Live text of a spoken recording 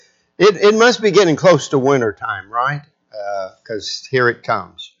It must be getting close to winter time, right? Because here it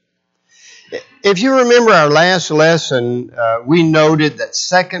comes. If you remember our last lesson, we noted that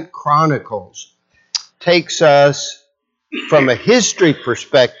 2 Chronicles takes us from a history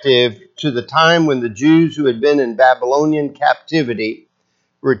perspective to the time when the Jews who had been in Babylonian captivity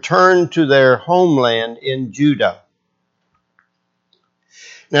returned to their homeland in Judah.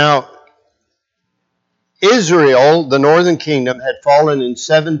 Now, Israel, the northern kingdom, had fallen in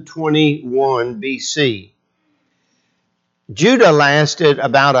 721 BC. Judah lasted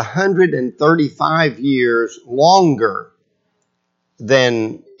about 135 years longer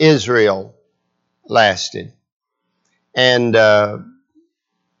than Israel lasted. And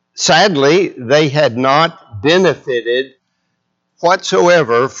sadly, they had not benefited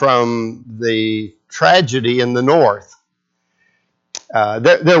whatsoever from the tragedy in the north.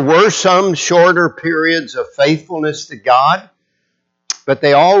 There were some shorter periods of faithfulness to God, but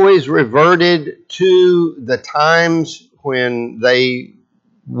they always reverted to the times when they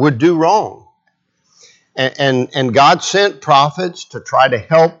would do wrong. And God sent prophets to try to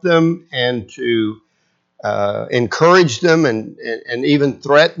help them and to encourage them and even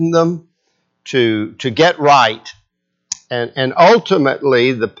threaten them to get right. And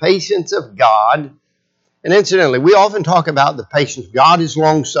ultimately, the patience of God. And incidentally, we often talk about the patience. God is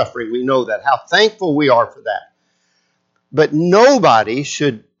long-suffering. We know that. How thankful we are for that. But nobody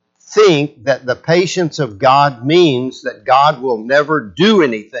should think that the patience of God means that God will never do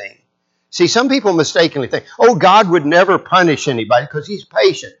anything. See, some people mistakenly think, oh, God would never punish anybody because He's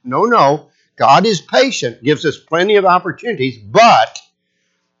patient. No. God is patient, gives us plenty of opportunities, but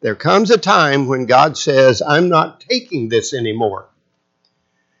there comes a time when God says, I'm not taking this anymore.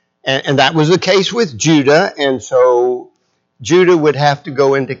 And that was the case with Judah, and so Judah would have to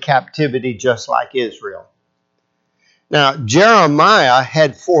go into captivity just like Israel. Now, Jeremiah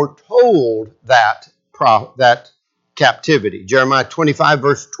had foretold that captivity. Jeremiah 25,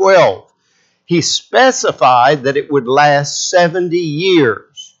 verse 12. He specified that it would last 70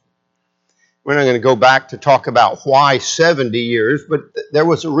 years. We're not going to go back to talk about why 70 years, but there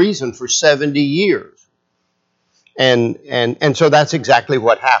was a reason for 70 years. And so that's exactly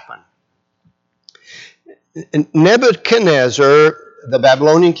what happened. Nebuchadnezzar, the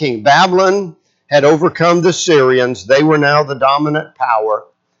Babylonian king, Babylon had overcome the Syrians. They were now the dominant power.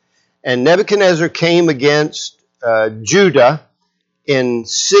 And Nebuchadnezzar came against Judah in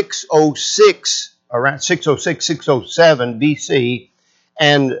 606, around 606, 607 BC,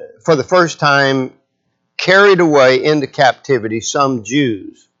 and for the first time carried away into captivity some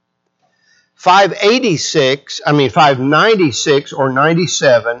Jews. 596 or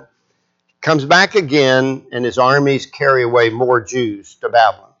 97, comes back again, and his armies carry away more Jews to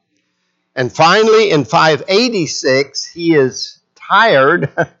Babylon. And finally, in 586, he is tired,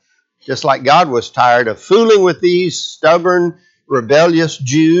 just like God was tired, of fooling with these stubborn, rebellious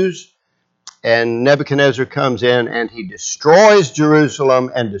Jews. And Nebuchadnezzar comes in and he destroys Jerusalem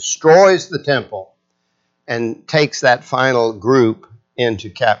and destroys the temple and takes that final group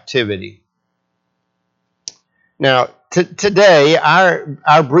into captivity. Now, today,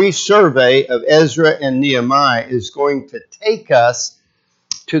 our brief survey of Ezra and Nehemiah is going to take us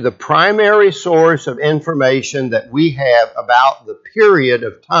to the primary source of information that we have about the period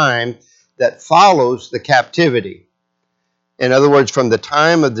of time that follows the captivity. In other words, from the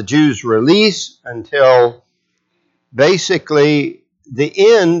time of the Jews' release until basically the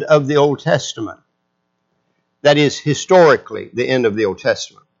end of the Old Testament. That is, historically, the end of the Old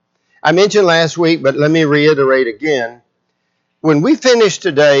Testament. I mentioned last week, but let me reiterate again. When we finish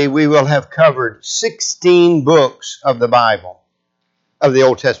today, we will have covered 16 books of the Bible, of the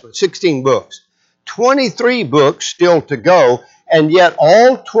Old Testament, 16 books. 23 books still to go, and yet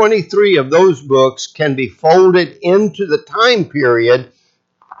all 23 of those books can be folded into the time period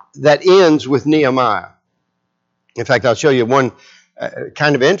that ends with Nehemiah. In fact, I'll show you one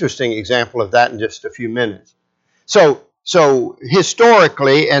kind of interesting example of that in just a few minutes. So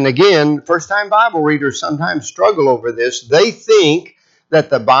historically, and again, first-time Bible readers sometimes struggle over this. They think that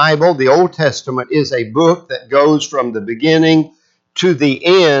the Bible, the Old Testament, is a book that goes from the beginning to the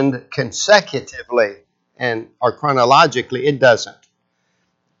end consecutively or chronologically. It doesn't.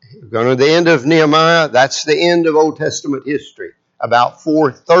 Going to the end of Nehemiah, that's the end of Old Testament history, about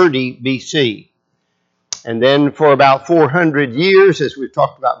 430 BC. And then for about 400 years, as we've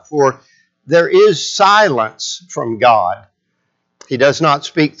talked about before, there is silence from God. He does not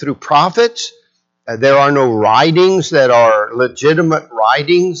speak through prophets. There are no writings that are legitimate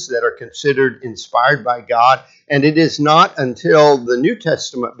writings that are considered inspired by God. And it is not until the New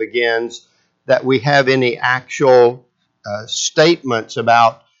Testament begins that we have any actual statements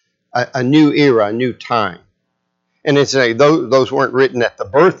about a new era, a new time. And it's those weren't written at the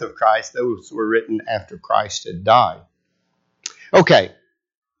birth of Christ. Those were written after Christ had died. Okay.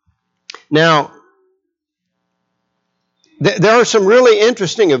 Now, there are some really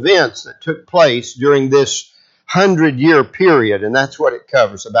interesting events that took place during this 100-year period, and that's what it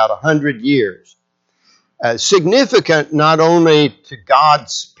covers, about 100 years. Significant not only to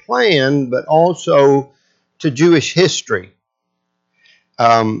God's plan, but also to Jewish history.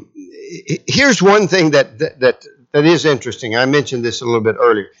 Here's one thing that is interesting. I mentioned this a little bit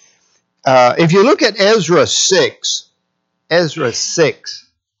earlier. If you look at Ezra 6,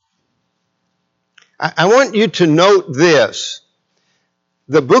 I want you to note this.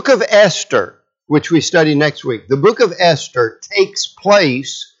 The book of Esther, which we study next week, the book of Esther takes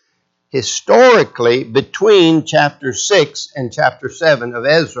place historically between chapter 6 and chapter 7 of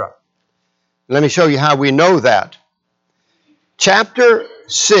Ezra. Let me show you how we know that. Chapter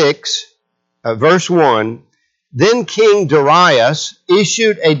 6, verse 1, then King Darius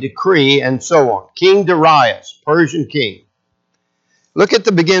issued a decree and so on. King Darius, Persian king. Look at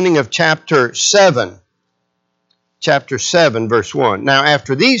the beginning of chapter 7. Chapter 7, verse 1. Now,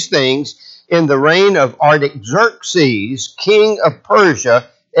 after these things, in the reign of Artaxerxes, king of Persia,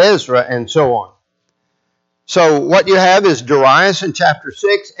 Ezra, and so on. So what you have is Darius in chapter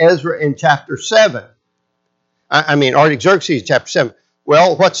 6, Ezra in chapter 7. Artaxerxes chapter 7.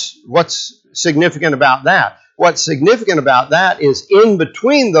 Well, what's significant about that? What's significant about that is in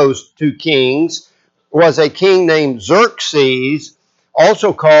between those two kings was a king named Xerxes,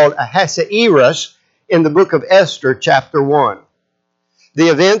 also called Ahasuerus, in the book of Esther, chapter 1. The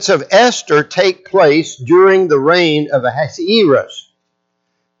events of Esther take place during the reign of Ahasuerus,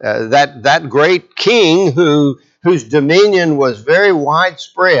 that great king whose dominion was very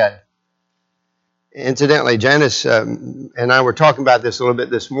widespread. Incidentally, Janice and I were talking about this a little bit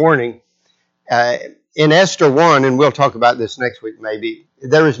this morning. In Esther 1, and we'll talk about this next week maybe,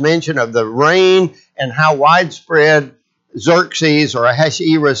 there is mention of the reign and how widespread Xerxes or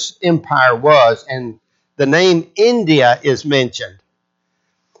Ahasuerus' empire was, and the name India is mentioned.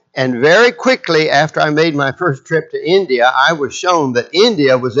 And very quickly after I made my first trip to India, I was shown that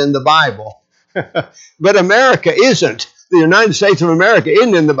India was in the Bible. But America isn't. The United States of America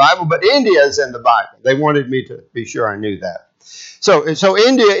isn't in the Bible, but India is in the Bible. They wanted me to be sure I knew that. So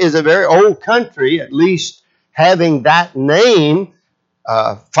India is a very old country, at least having that name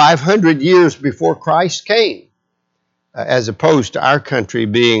 500 years before Christ came, as opposed to our country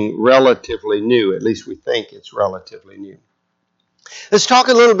being relatively new. At least we think it's relatively new. Let's talk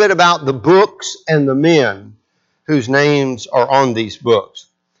a little bit about the books and the men whose names are on these books.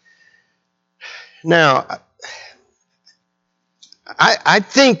 Now, I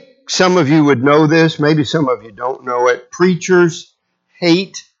think some of you would know this, maybe some of you don't know it. Preachers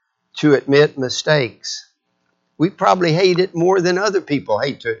hate to admit mistakes. We probably hate it more than other people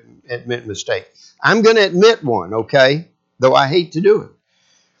hate to admit mistakes. I'm going to admit one, okay? Though I hate to do it.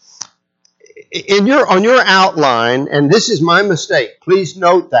 On your outline, and this is my mistake, please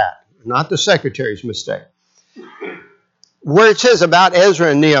note that, not the secretary's mistake. Where it says about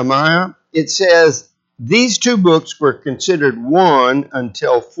Ezra and Nehemiah, it says these two books were considered one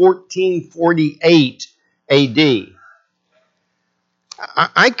until 1448 AD.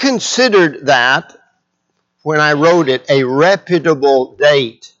 I considered that, when I wrote it, a reputable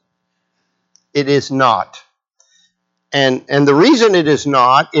date. It is not. And the reason it is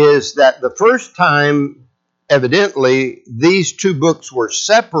not is that the first time, evidently, these two books were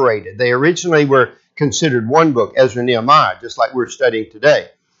separated. They originally were considered one book, Ezra and Nehemiah, just like we're studying today.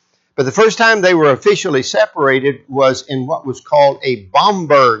 But the first time they were officially separated was in what was called a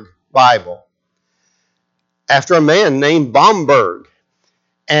Bomberg Bible, after a man named Bomberg.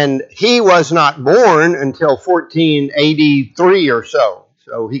 And he was not born until 1483 or so.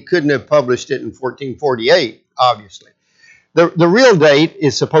 So he couldn't have published it in 1448, obviously. The real date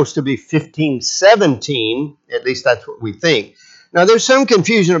is supposed to be 1517, at least that's what we think. Now there's some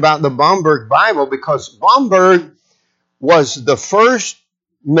confusion about the Bomberg Bible because Bomberg was the first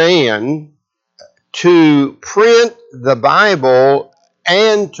man to print the Bible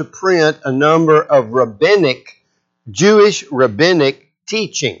and to print a number of Jewish rabbinic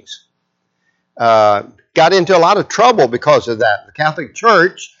teachings. Got into a lot of trouble because of that. The Catholic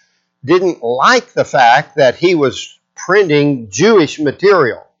Church didn't like the fact that he was printing Jewish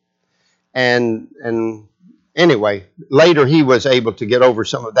material. And anyway, later he was able to get over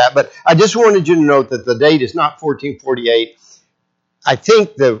some of that. But I just wanted you to note that the date is not 1448. I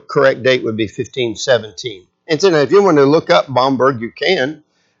think the correct date would be 1517. And so if you want to look up Bomberg, you can.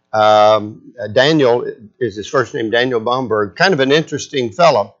 Daniel is his first name, Daniel Bomberg. Kind of an interesting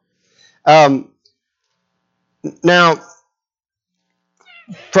fellow. Now,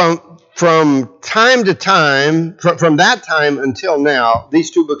 from time to time, from that time until now,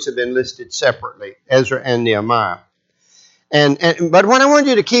 these two books have been listed separately, Ezra and Nehemiah. But what I want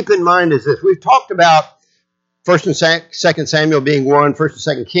you to keep in mind is this. We've talked about 1st and 2nd Samuel being one, 1st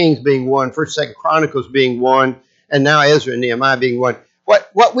and 2nd Kings being one, 1st and 2nd Chronicles being one, and now Ezra and Nehemiah being one.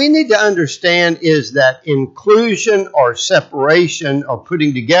 What we need to understand is that inclusion or separation or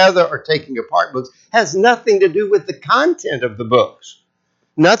putting together or taking apart books has nothing to do with the content of the books.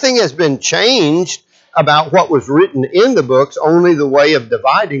 Nothing has been changed about what was written in the books, only the way of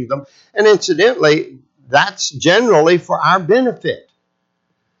dividing them. And incidentally, that's generally for our benefit.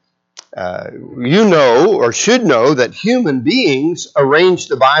 You know or should know that human beings arrange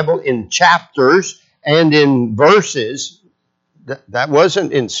the Bible in chapters and in verses. That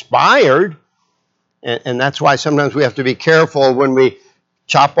wasn't inspired, and that's why sometimes we have to be careful when we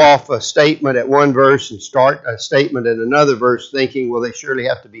chop off a statement at one verse and start a statement at another verse thinking, well, they surely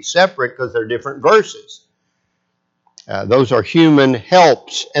have to be separate because they're different verses. Those are human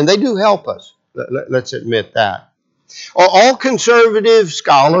helps, and they do help us. Let's admit that. All conservative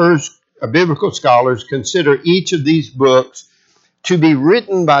scholars, biblical scholars, consider each of these books to be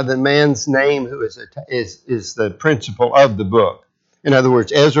written by the man's name who is the principal of the book. In other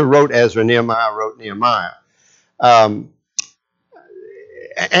words, Ezra wrote Ezra, Nehemiah wrote Nehemiah. And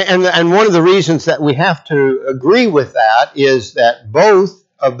one of the reasons that we have to agree with that is that both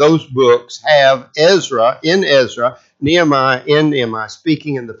of those books have Ezra in Ezra, Nehemiah in Nehemiah,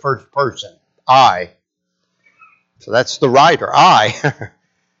 speaking in the first person, I. So that's the writer, I.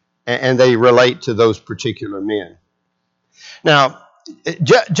 And they relate to those particular men. Now,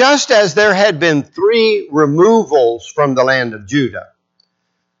 just as there had been 3 removals from the land of Judah,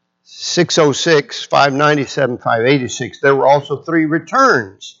 606, 597, 586, there were also 3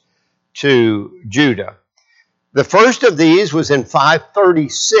 returns to Judah. The first of these was in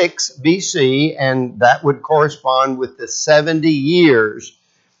 536 BC, and that would correspond with the 70 years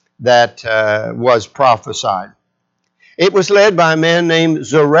that was prophesied. It was led by a man named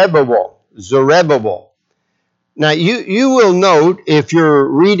Zerubbabel. Now, you will note, if you're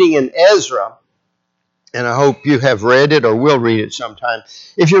reading in Ezra, and I hope you have read it or will read it sometime,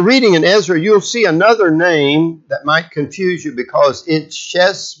 if you're reading in Ezra, you'll see another name that might confuse you because it's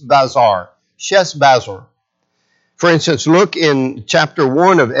Sheshbazzar. For instance, look in chapter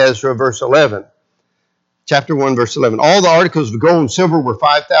 1 of Ezra, verse 11. Chapter 1, verse 11. All the articles of gold and silver were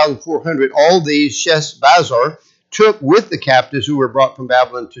 5,400. All these Sheshbazzar took with the captives who were brought from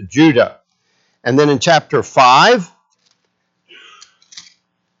Babylon to Judah. And then in chapter 5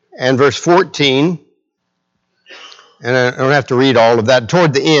 and verse 14, and I don't have to read all of that,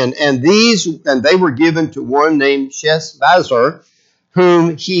 toward the end, and they were given to one named Sheshbazzar,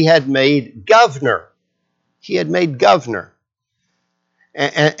 whom he had made governor. He had made governor.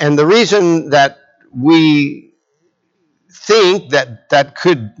 And the reason that we think that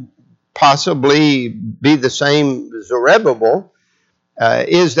could possibly be the same Zerubbabel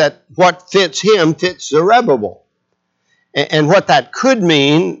is that what fits him fits Zerubbabel. And what that could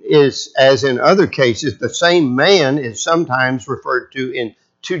mean is, as in other cases, the same man is sometimes referred to in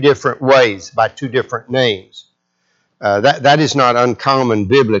 2 different ways, by 2 different names. That is not uncommon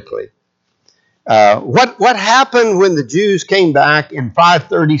biblically. What happened when the Jews came back in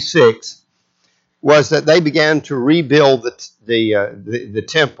 536 was that they began to rebuild the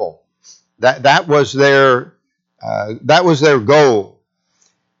temple. That was their goal.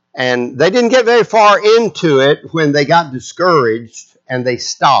 And they didn't get very far into it when they got discouraged and they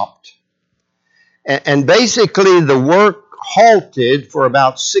stopped. And basically the work halted for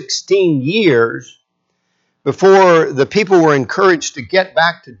about 16 years before the people were encouraged to get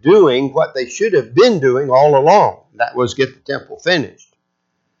back to doing what they should have been doing all along. That was get the temple finished.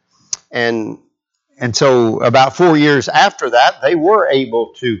 And so about 4 years after that, they were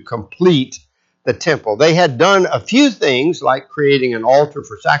able to complete the temple. They had done a few things like creating an altar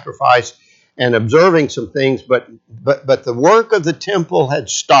for sacrifice and observing some things, but the work of the temple had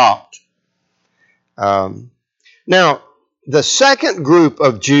stopped. Now, the second group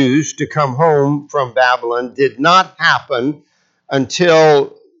of Jews to come home from Babylon did not happen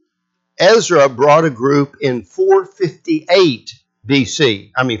until Ezra brought a group in 458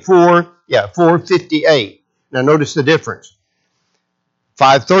 BC. 458. Now notice the difference.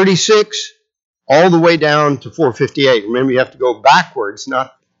 536 all the way down to 458. Remember, you have to go backwards,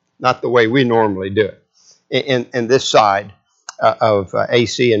 not the way we normally do it, in this side of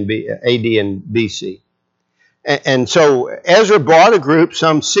AC and AD and BC. And so Ezra brought a group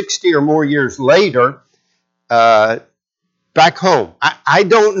some 60 or more years later back home. I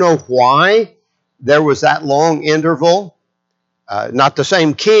don't know why there was that long interval. Not the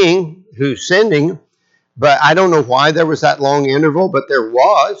same king who's sending, but I don't know why there was that long interval, but there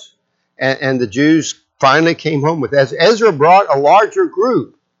was. And the Jews finally came home with Ezra. Ezra brought a larger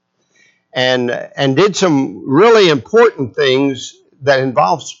group and did some really important things that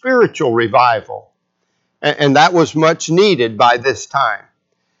involved spiritual revival. And that was much needed by this time.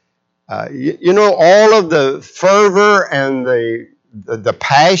 You know, all of the fervor and the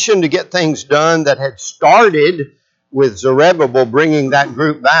passion to get things done that had started with Zerubbabel bringing that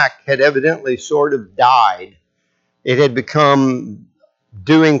group back had evidently sort of died. It had become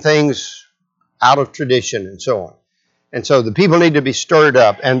doing things out of tradition and so on. And so the people need to be stirred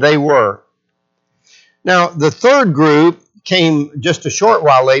up, and they were. Now, the third group came just a short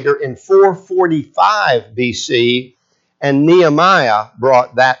while later in 445 BC, and Nehemiah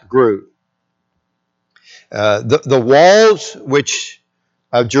brought that group. The walls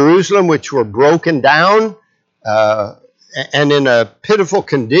of Jerusalem, which were broken down and in a pitiful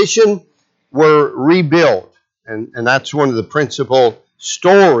condition, were rebuilt. And that's one of the principal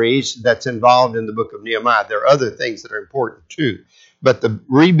stories that's involved in the book of Nehemiah. There are other things that are important too, but the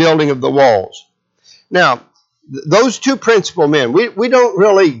rebuilding of the walls. Now, those two principal men, we don't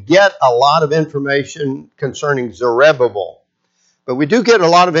really get a lot of information concerning Zerubbabel, but we do get a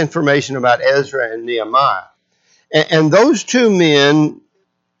lot of information about Ezra and Nehemiah. And those two men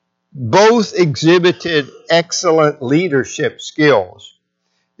both exhibited excellent leadership skills.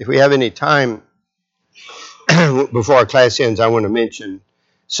 If we have any time before our class ends, I want to mention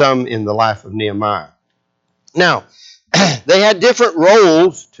some in the life of Nehemiah. Now, they had different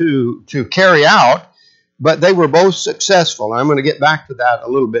roles to carry out, but they were both successful. I'm going to get back to that a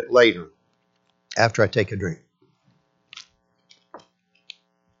little bit later after I take a drink.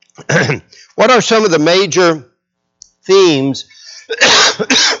 What are some of the major themes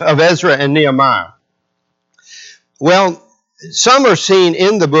of Ezra and Nehemiah? Well, some are seen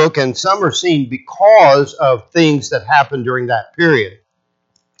in the book and some are seen because of things that happened during that period.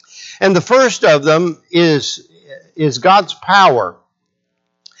 And the first of them is God's power.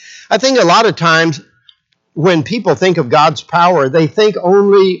 I think a lot of times when people think of God's power, they think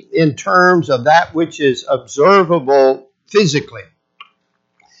only in terms of that which is observable physically.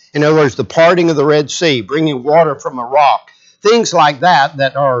 In other words, the parting of the Red Sea, bringing water from a rock, things like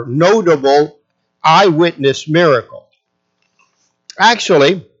that are notable eyewitness miracles.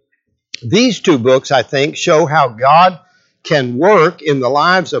 Actually, these two books, I think, show how God can work in the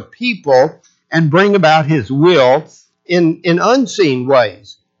lives of people and bring about His will in unseen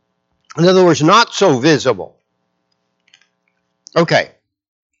ways. In other words, not so visible. Okay,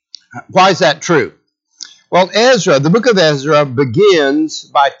 why is that true? Well, Ezra, the book of Ezra begins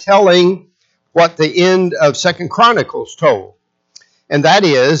by telling what the end of 2 Chronicles told. And that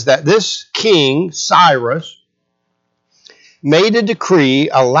is that this king, Cyrus, made a decree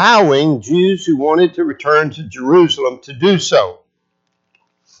allowing Jews who wanted to return to Jerusalem to do so.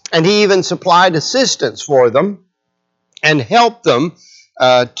 And he even supplied assistance for them and helped them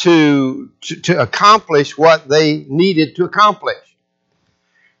to accomplish what they needed to accomplish.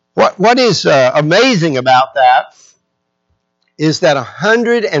 What is amazing about that is that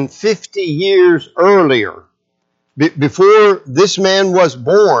 150 years earlier, before this man was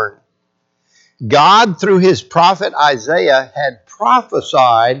born, God, through his prophet Isaiah, had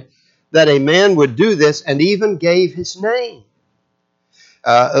prophesied that a man would do this and even gave his name.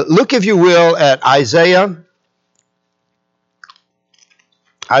 Look, if you will, at Isaiah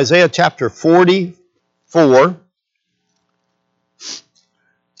chapter 44.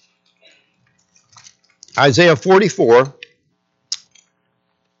 Isaiah 44.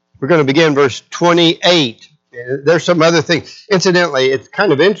 We're going to begin verse 28. There's some other things. Incidentally, it's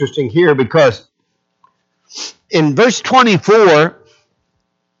kind of interesting here because in verse 24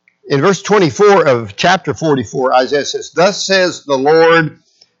 of chapter 44, Isaiah says, "Thus says the Lord,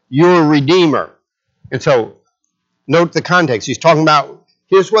 your Redeemer." And so, note the context. He's talking about,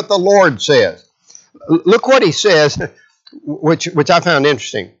 here's what the Lord says. Look what he says, which I found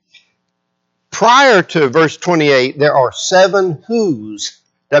interesting. Prior to verse 28, there are 7 who's,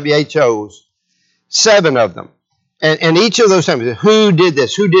 W-H-O's, 7 of them. And each of those times, who did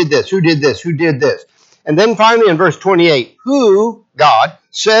this, who did this, who did this, who did this. And then finally in verse 28, who, God,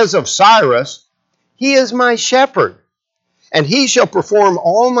 says of Cyrus, he is my shepherd, and he shall perform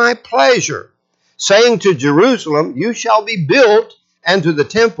all my pleasure, saying to Jerusalem, you shall be built, and to the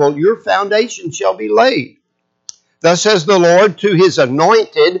temple, your foundation shall be laid. Thus says the Lord to his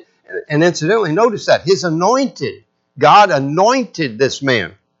anointed, and incidentally, notice that, his anointed. God anointed this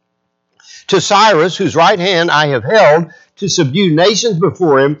man. To Cyrus, whose right hand I have held, to subdue nations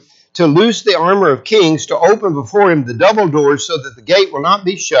before him, to loose the armor of kings, to open before him the double doors, so that the gate will not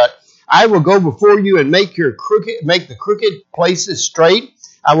be shut. I will go before you and make the crooked places straight.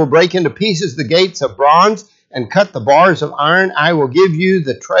 I will break into pieces the gates of bronze and cut the bars of iron. I will give you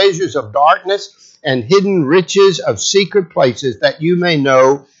the treasures of darkness and hidden riches of secret places, that you may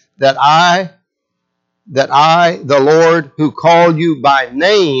know that I, the Lord, who called you by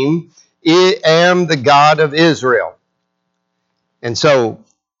name, am the God of Israel. And so,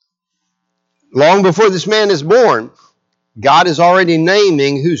 long before this man is born, God is already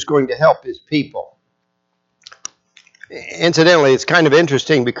naming who's going to help his people. Incidentally, it's kind of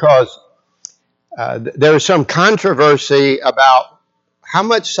interesting because there is some controversy about how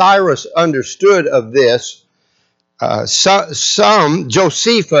much Cyrus understood of this. Josephus,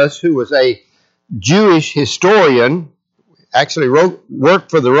 who was a Jewish historian, actually worked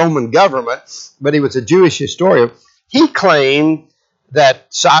for the Roman government, but he was a Jewish historian. He claimed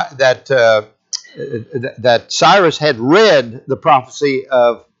that Cyrus had read the prophecy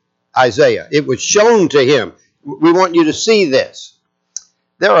of Isaiah. It was shown to him. We want you to see this.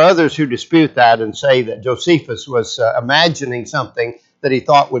 There are others who dispute that and say that Josephus was imagining something that he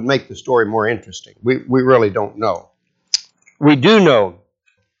thought would make the story more interesting. We really don't know. We do know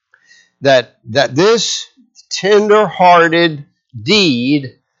that this tender-hearted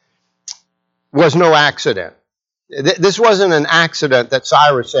deed was no accident. This wasn't an accident that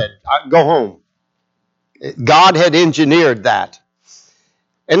Cyrus said, go home. God had engineered that.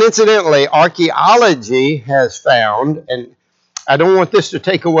 And incidentally, archaeology has found, and I don't want this to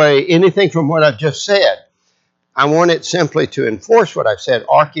take away anything from what I've just said. I want it simply to enforce what I've said.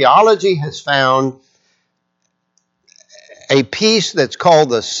 Archaeology has found a piece that's called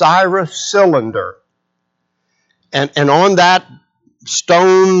the Cyrus cylinder. And on that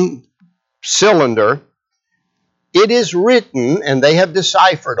stone cylinder, it is written, and they have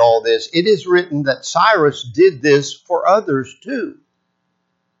deciphered all this, it is written that Cyrus did this for others too.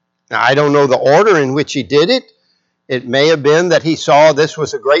 Now, I don't know the order in which he did it. It may have been that he saw this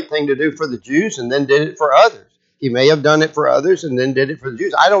was a great thing to do for the Jews and then did it for others. He may have done it for others and then did it for the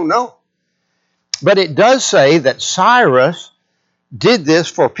Jews. I don't know. But it does say that Cyrus did this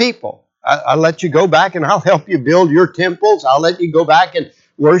for people. I'll let you go back and I'll help you build your temples. I'll let you go back and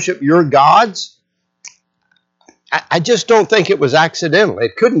worship your gods. I just don't think it was accidental.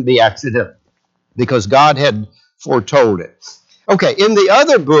 It couldn't be accidental because God had foretold it. Okay, in the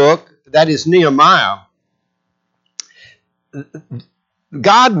other book, that is Nehemiah,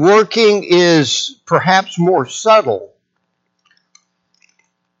 God working is perhaps more subtle.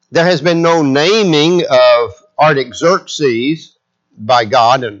 There has been no naming of Artaxerxes by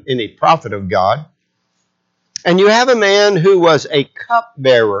God and any prophet of God. And you have a man who was a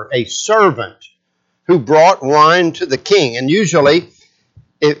cupbearer, a servant, who brought wine to the king. And usually,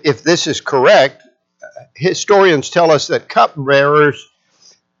 if this is correct, historians tell us that cupbearers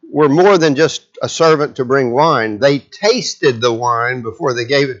were more than just a servant to bring wine. They tasted the wine before they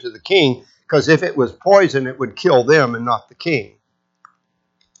gave it to the king, because if it was poison, it would kill them and not the king.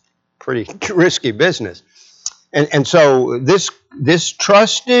 Pretty risky business. And so this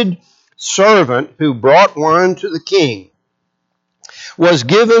trusted servant who brought wine to the king was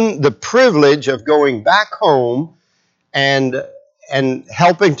given the privilege of going back home and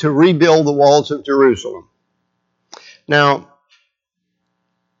helping to rebuild the walls of Jerusalem. Now,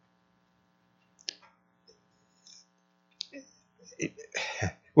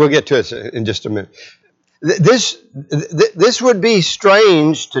 we'll get to it in just a minute. This would be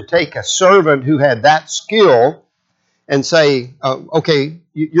strange to take a servant who had that skill and say, okay,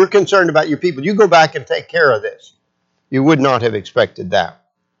 you're concerned about your people. You go back and take care of this. You would not have expected that.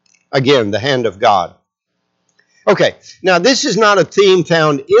 Again, the hand of God. Okay, now this is not a theme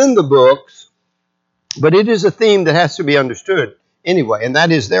found in the books, but it is a theme that has to be understood anyway, and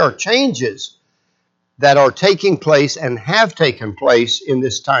that is there are changes that are taking place and have taken place in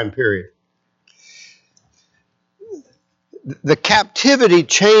this time period. The captivity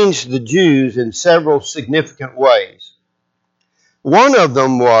changed the Jews in several significant ways. One of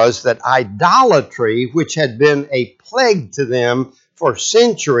them was that idolatry, which had been a plague to them for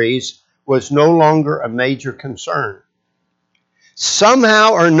centuries, was no longer a major concern.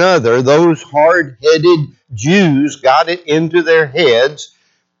 Somehow or another, those hard-headed Jews got it into their heads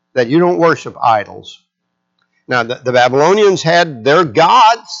that you don't worship idols. Now, the Babylonians had their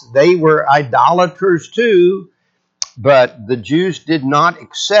gods. They were idolaters too. But the Jews did not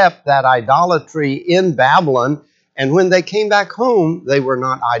accept that idolatry in Babylon. And when they came back home, they were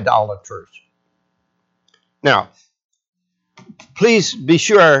not idolaters. Now, please be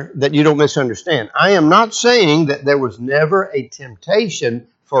sure that you don't misunderstand. I am not saying that there was never a temptation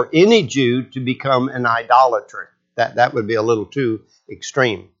for any Jew to become an idolater. That would be a little too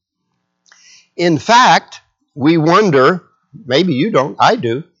extreme. In fact, we wonder, maybe you don't, I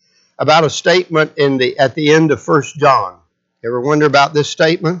do, about a statement at the end of 1 John. You ever wonder about this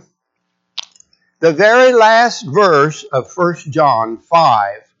statement? The very last verse of 1 John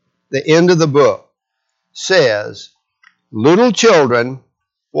 5, the end of the book, says, little children,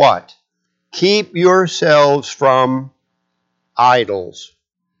 what? Keep yourselves from idols.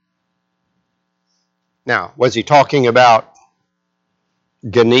 Now, was he talking about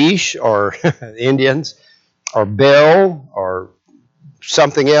Ganesh or Indians or Bel or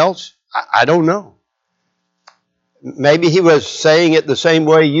something else? I don't know. Maybe he was saying it the same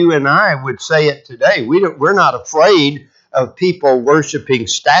way you and I would say it today. We're not afraid of people worshiping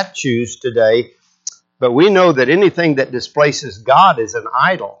statues today, but we know that anything that displaces God is an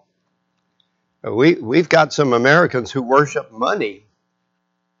idol. We've got some Americans who worship money.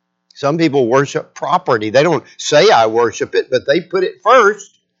 Some people worship property. They don't say I worship it, but they put it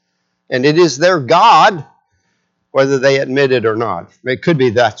first, and it is their God, whether they admit it or not. It could be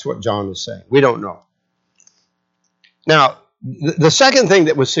that's what John is saying. We don't know. Now, the second thing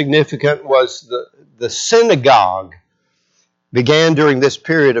that was significant was the synagogue began during this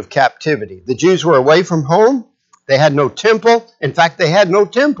period of captivity. The Jews were away from home. They had no temple. In fact, they had no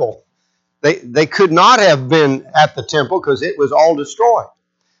temple. They could not have been at the temple because it was all destroyed.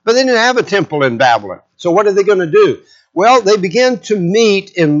 But they didn't have a temple in Babylon. So what are they going to do? Well, they began to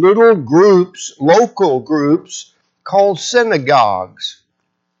meet in little groups, local groups, called synagogues.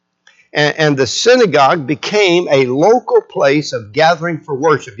 And the synagogue became a local place of gathering for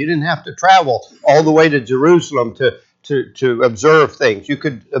worship. You didn't have to travel all the way to Jerusalem to observe things. You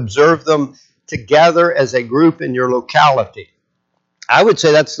could observe them together as a group in your locality. I would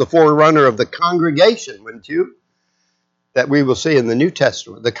say that's the forerunner of the congregation, wouldn't you? That we will see in the New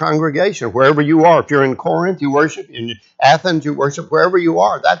Testament. The congregation, wherever you are. If you're in Corinth, you worship. In Athens, you worship. Wherever you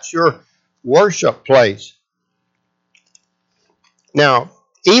are, that's your worship place. Now,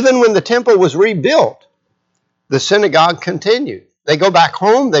 even when the temple was rebuilt, the synagogue continued. They go back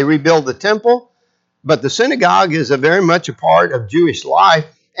home, they rebuild the temple, but the synagogue is very much a part of Jewish life,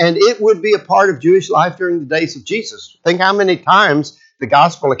 and it would be a part of Jewish life during the days of Jesus. Think how many times the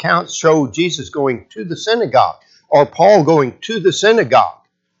gospel accounts show Jesus going to the synagogue, or Paul going to the synagogue,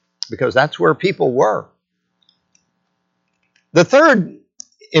 because that's where people were. The third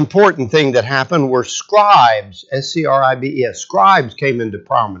important thing that happened were scribes, S-C-R-I-B-E-S. Scribes came into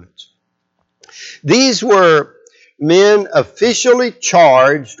prominence. These were men officially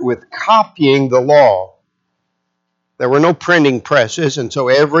charged with copying the law. There were no printing presses, and so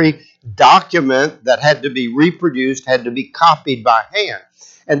every document that had to be reproduced had to be copied by hand.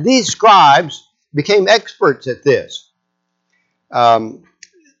 And these scribes became experts at this. For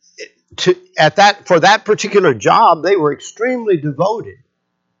that particular job, they were extremely devoted.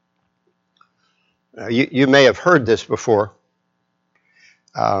 You may have heard this before.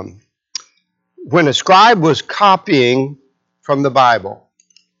 When a scribe was copying from the Bible,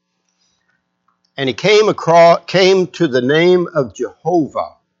 and he came to the name of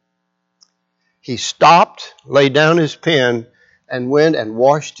Jehovah, he stopped, laid down his pen, and went and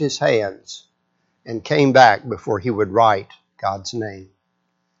washed his hands, and came back before he would write God's name.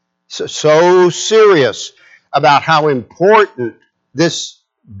 So serious about how important this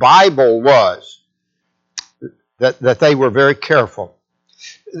Bible was, that they were very careful.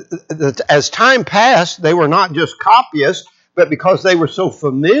 As time passed, they were not just copyists, but because they were so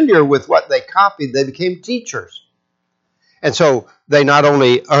familiar with what they copied, they became teachers. And so they not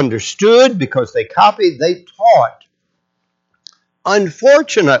only understood because they copied, they taught.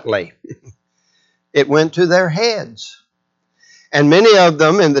 Unfortunately, it went to their heads. And many of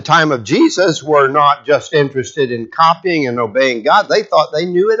them in the time of Jesus were not just interested in copying and obeying God. They thought they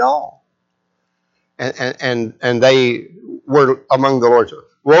knew it all. And they were among the Lord's.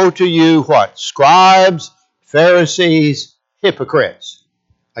 Woe to you, what? Scribes, Pharisees, hypocrites.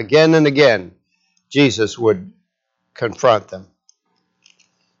 Again and again, Jesus would confront them.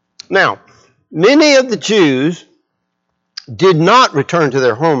 Now, many of the Jews did not return to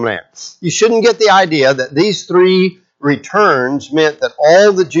their homeland. You shouldn't get the idea that these 3 returns meant that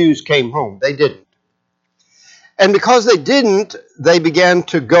all the Jews came home. They didn't. And because they didn't, they began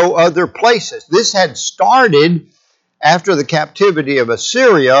to go other places. This had started after the captivity of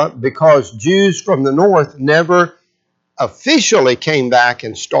Assyria because Jews from the north never officially came back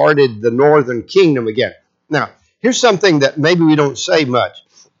and started the northern kingdom again. Now, here's something that maybe we don't say much.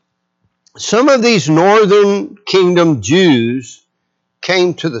 some of these northern kingdom Jews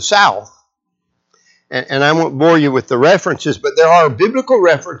came to the south. And I won't bore you with the references, but there are biblical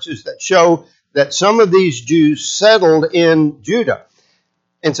references that show that some of these Jews settled in Judah.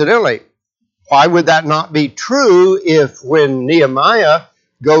 Incidentally, why would that not be true if when Nehemiah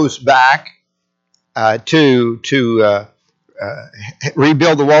goes back to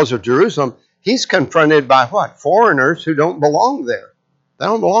rebuild the walls of Jerusalem, he's confronted by what? Foreigners who don't belong there. They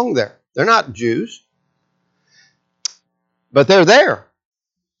don't belong there. They're not Jews. But they're there.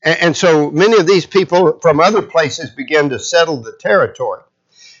 And so many of these people from other places began to settle the territory.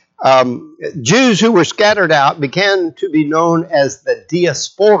 Jews who were scattered out began to be known as the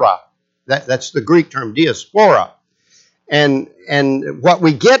diaspora. That's the Greek term, diaspora. And what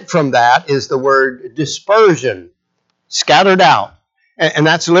we get from that is the word dispersion, scattered out. And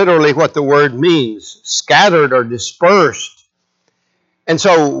that's literally what the word means, scattered or dispersed. And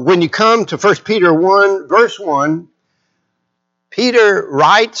so when you come to 1 Peter 1, verse 1, Peter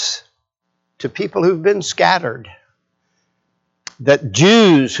writes to people who've been scattered, that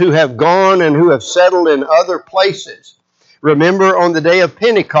Jews who have gone and who have settled in other places. Remember on the day of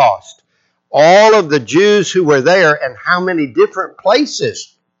Pentecost, all of the Jews who were there and how many different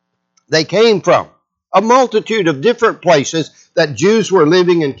places they came from. A multitude of different places that Jews were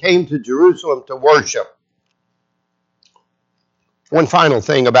living and came to Jerusalem to worship. One final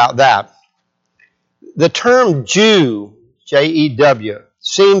thing about that. The term Jew, J-E-W,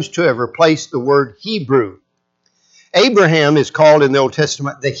 seems to have replaced the word Hebrew. Abraham is called in the Old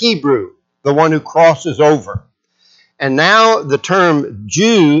Testament the Hebrew, the one who crosses over. And now the term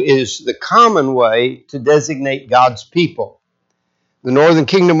Jew is the common way to designate God's people. The northern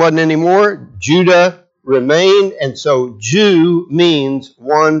kingdom wasn't anymore. Judah remained, and so Jew means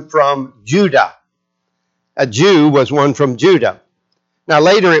one from Judah. A Jew was one from Judah. Now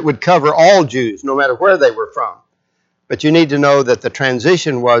later it would cover all Jews, no matter where they were from. But you need to know that the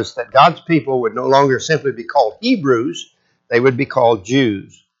transition was that God's people would no longer simply be called Hebrews, they would be called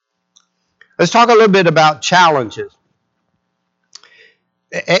Jews. Let's talk a little bit about challenges.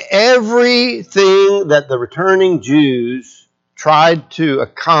 Everything that the returning Jews tried to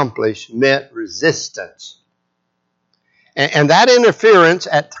accomplish met resistance. And that interference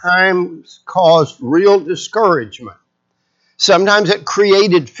at times caused real discouragement. Sometimes it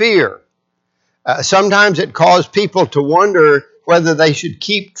created fear. Sometimes it caused people to wonder whether they should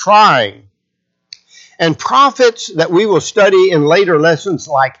keep trying. And prophets that we will study in later lessons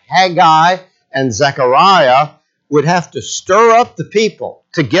like Haggai and Zechariah would have to stir up the people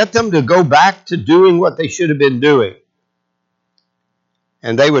to get them to go back to doing what they should have been doing.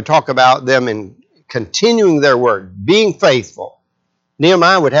 And they would talk about them in continuing their word, being faithful.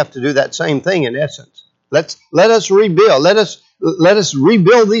 Nehemiah would have to do that same thing in essence. Let us rebuild. Let us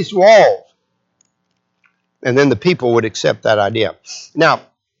rebuild these walls. And then the people would accept that idea. Now,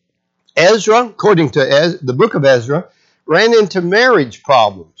 Ezra, according to the book of Ezra, ran into marriage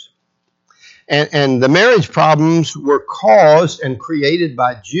problems. And the marriage problems were caused and created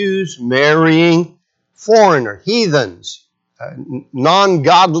by Jews marrying foreigner, heathens,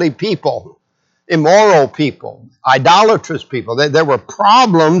 non-godly people, immoral people, idolatrous people. There were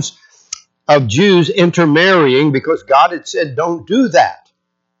problems of Jews intermarrying because God had said, don't do that.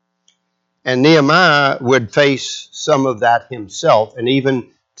 And Nehemiah would face some of that himself, and even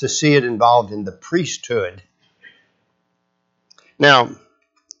to see it involved in the priesthood. Now,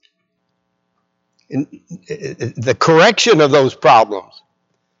 the correction of those problems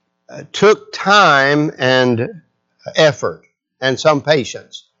took time and effort and some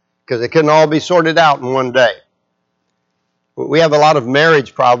patience, because it couldn't all be sorted out in one day. We have a lot of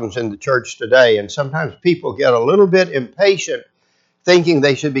marriage problems in the church today, and sometimes people get a little bit impatient thinking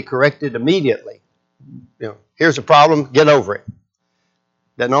they should be corrected immediately. Here's a problem, get over it.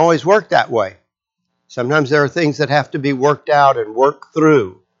 Doesn't always work that way. Sometimes there are things that have to be worked out and worked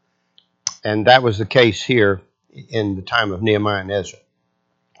through. And that was the case here in the time of Nehemiah and Ezra.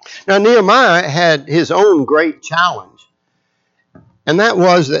 Now, Nehemiah had his own great challenge. And that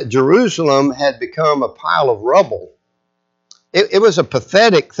was that Jerusalem had become a pile of rubble. It was a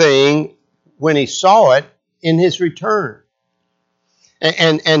pathetic thing when he saw it in his return.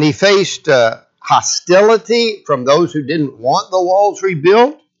 And he faced hostility from those who didn't want the walls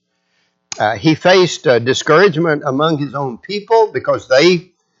rebuilt. He faced discouragement among his own people because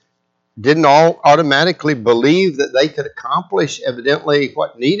they didn't all automatically believe that they could accomplish evidently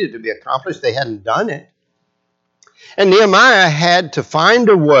what needed to be accomplished. They hadn't done it. And Nehemiah had to find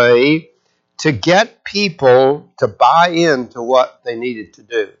a way to get people to buy into what they needed to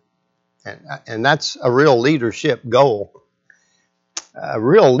do. And that's a real leadership goal. A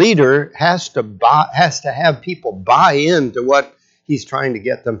real leader has to have people buy into what he's trying to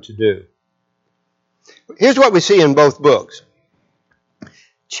get them to do. Here's what we see in both books.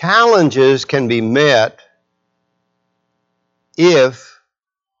 Challenges can be met if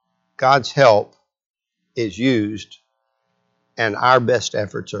God's help is used and our best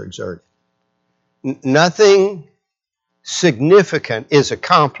efforts are exerted. Nothing significant is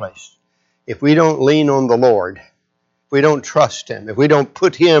accomplished if we don't lean on the Lord, if we don't trust Him, if we don't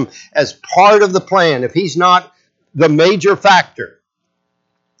put Him as part of the plan, if He's not the major factor.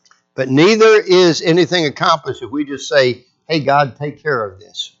 But neither is anything accomplished if we just say, hey, God, take care of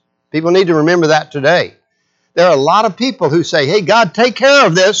this. People need to remember that today. There are a lot of people who say, hey, God, take care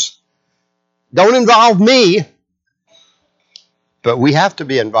of this. Don't involve me. But we have to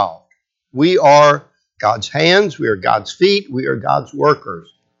be involved. We are God's hands. We are God's feet. We are God's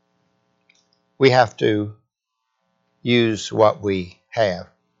workers. We have to use what we have.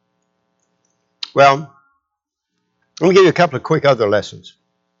 Well, let me give you a couple of quick other lessons.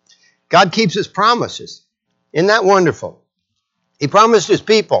 God keeps His promises. Isn't that wonderful? He promised His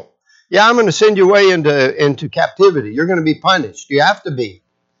people, yeah, I'm going to send you away into captivity. You're going to be punished. You have to be.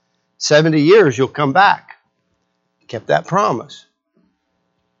 70 years, you'll come back. He kept that promise.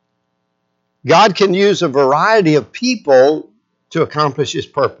 God can use a variety of people to accomplish His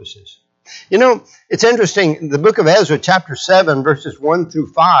purposes. You know, it's interesting. The book of Ezra, chapter 7, verses 1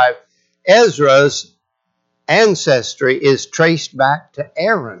 through 5, Ezra's ancestry is traced back to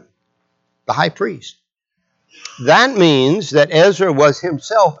Aaron, the high priest. That means that Ezra was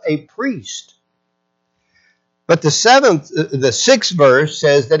himself a priest. But the sixth verse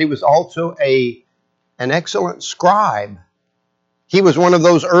says that he was also an excellent scribe. He was one of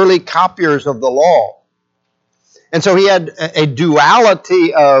those early copiers of the law. And so he had a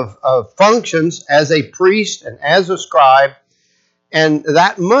duality of functions as a priest and as a scribe. And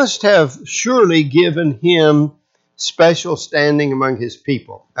that must have surely given him special standing among his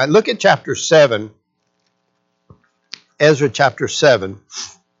people. Now look at chapter 7. Ezra chapter 7.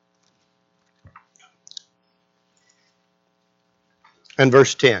 And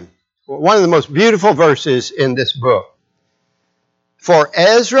verse 10. One of the most beautiful verses in this book. For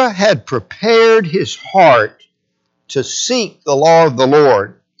Ezra had prepared his heart to seek the law of the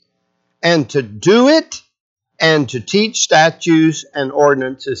Lord, and to do it, and to teach statutes and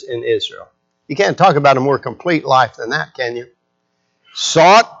ordinances in Israel. You can't talk about a more complete life than that, can you?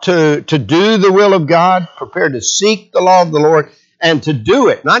 Sought to do the will of God, prepared to seek the law of the Lord, and to do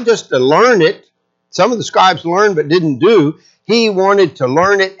it. Not just to learn it. Some of the scribes learned but didn't do. He wanted to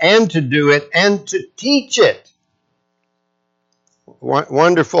learn it and to do it and to teach it.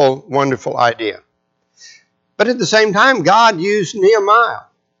 Wonderful, wonderful idea. But at the same time, God used Nehemiah.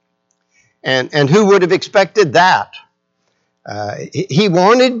 And who would have expected that? He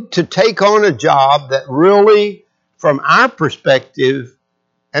wanted to take on a job that really, from our perspective,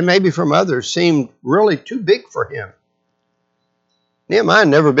 and maybe from others, seemed really too big for him. Nehemiah had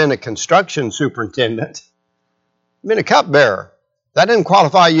never been a construction superintendent. He'd been a cupbearer. That didn't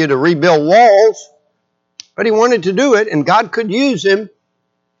qualify you to rebuild walls. But he wanted to do it, and God could use him.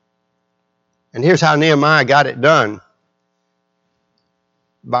 And here's how Nehemiah got it done.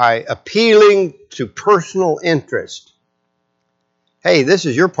 By appealing to personal interest. Hey, this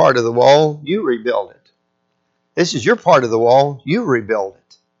is your part of the wall, you rebuild it. This is your part of the wall, you rebuild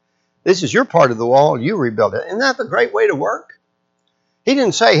it. This is your part of the wall, you rebuild it. Isn't that a great way to work? He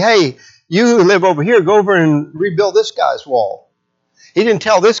didn't say, hey, you who live over here, go over and rebuild this guy's wall. He didn't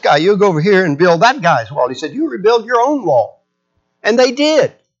tell this guy, you go over here and build that guy's wall. He said, you rebuild your own wall. And they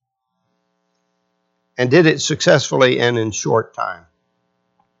did. And did it successfully and in short time.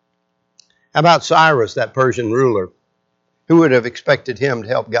 How about Cyrus, that Persian ruler? Who would have expected him to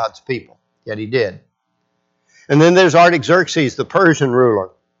help God's people? Yet he did. And then there's Artaxerxes, the Persian ruler,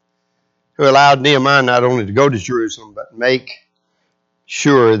 who allowed Nehemiah not only to go to Jerusalem, but make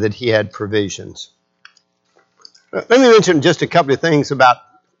sure that he had provisions. Let me mention just a couple of things about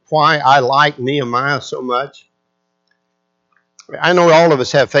why I like Nehemiah so much. I know all of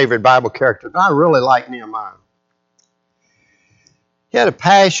us have favorite Bible characters, but I really like Nehemiah. He had a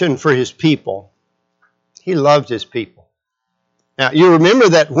passion for his people. He loved his people. Now, you remember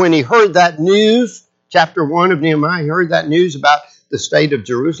that when he heard that news, chapter 1 of Nehemiah, he heard that news about the state of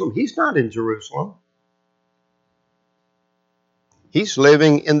Jerusalem. He's not in Jerusalem. He's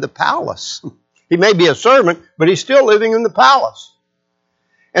living in the palace. He may be a servant, but he's still living in the palace.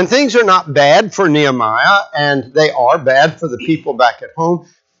 And things are not bad for Nehemiah, and they are bad for the people back at home,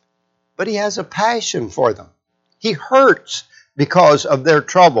 but he has a passion for them. He hurts because of their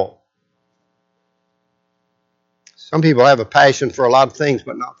trouble. Some people have a passion for a lot of things,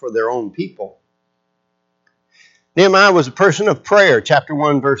 but not for their own people. Nehemiah was a person of prayer, chapter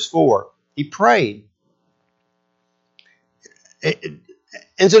 1, verse 4. He prayed.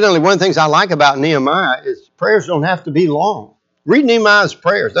 Incidentally, one of the things I like about Nehemiah is prayers don't have to be long. Read Nehemiah's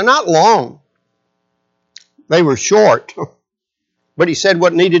prayers. They're not long. They were short. But he said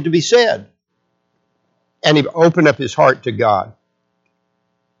what needed to be said. And he opened up his heart to God.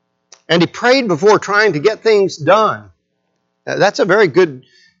 And he prayed before trying to get things done. Now, that's a very good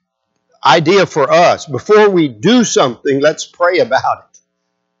idea for us. Before we do something, let's pray about it.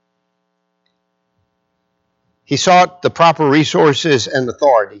 He sought the proper resources and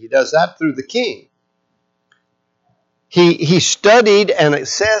authority. He does that through the king. He studied and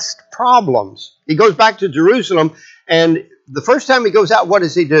assessed problems. He goes back to Jerusalem, and the first time he goes out, what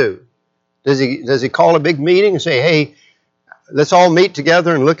does he do? Does he call a big meeting and say, hey, let's all meet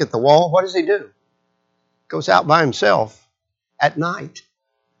together and look at the wall? What does he do? Goes out by himself at night.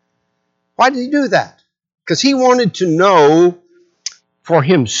 Why did he do that? Because he wanted to know for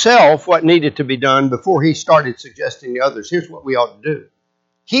himself what needed to be done before he started suggesting to others, here's what we ought to do.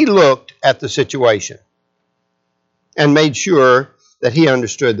 He looked at the situation and made sure that he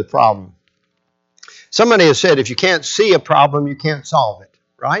understood the problem. Somebody has said, if you can't see a problem, you can't solve it,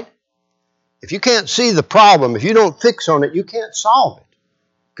 right? If you can't see the problem, if you don't fix on it, you can't solve it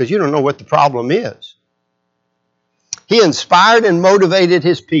because you don't know what the problem is. He inspired and motivated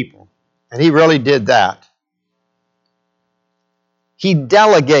his people, and he really did that. He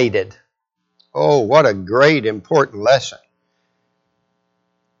delegated. Oh, what a great, important lesson.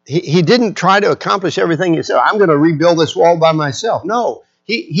 He didn't try to accomplish everything. He said, I'm going to rebuild this wall by myself. No,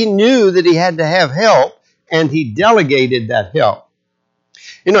 he knew that he had to have help, and he delegated that help.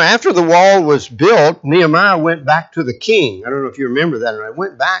 You know, after the wall was built, Nehemiah went back to the king. I don't know if you remember that. And I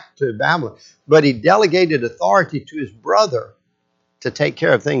went back to Babylon. But he delegated authority to his brother to take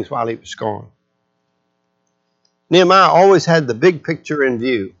care of things while he was gone. Nehemiah always had the big picture in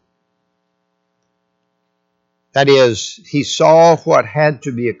view. That is, he saw what had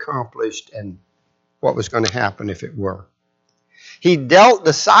to be accomplished and what was going to happen if it were. He dealt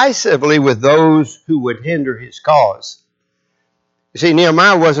decisively with those who would hinder his cause. You see,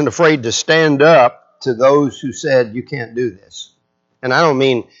 Nehemiah wasn't afraid to stand up to those who said, you can't do this. And I don't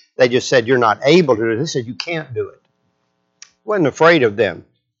mean they just said, you're not able to do it. They said, you can't do it. He wasn't afraid of them.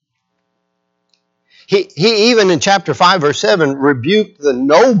 He even in chapter 5, verse 7, rebuked the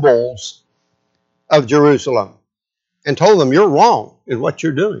nobles of Jerusalem and told them, you're wrong in what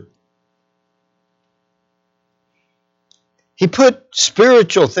you're doing. He put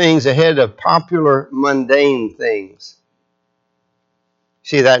spiritual things ahead of popular, mundane things.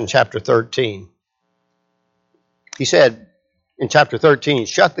 See that in chapter 13. He said in chapter 13,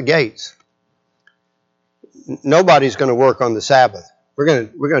 shut the gates. Nobody's going to work on the Sabbath. We're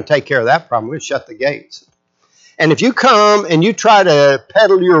going to take care of that problem. We're going to shut the gates. And if you come and you try to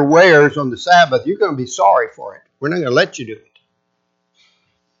peddle your wares on the Sabbath, you're going to be sorry for it. We're not going to let you do it.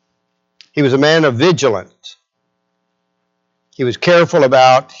 He was a man of vigilance. He was careful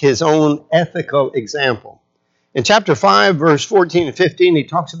about his own ethical example. In chapter 5, verse 14 and 15, he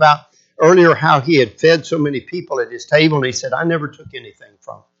talks about earlier how he had fed so many people at his table, and he said, I never took anything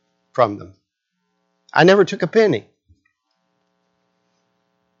from them. I never took a penny.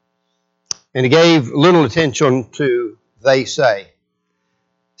 And he gave little attention to they say.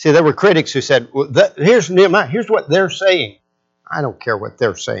 See, there were critics who said, well, here's Nehemiah, here's what they're saying. I don't care what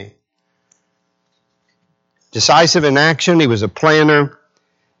they're saying. Decisive in action, he was a planner,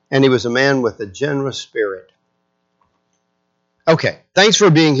 and he was a man with a generous spirit. Okay, thanks for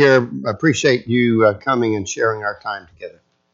being here. I appreciate you coming and sharing our time together.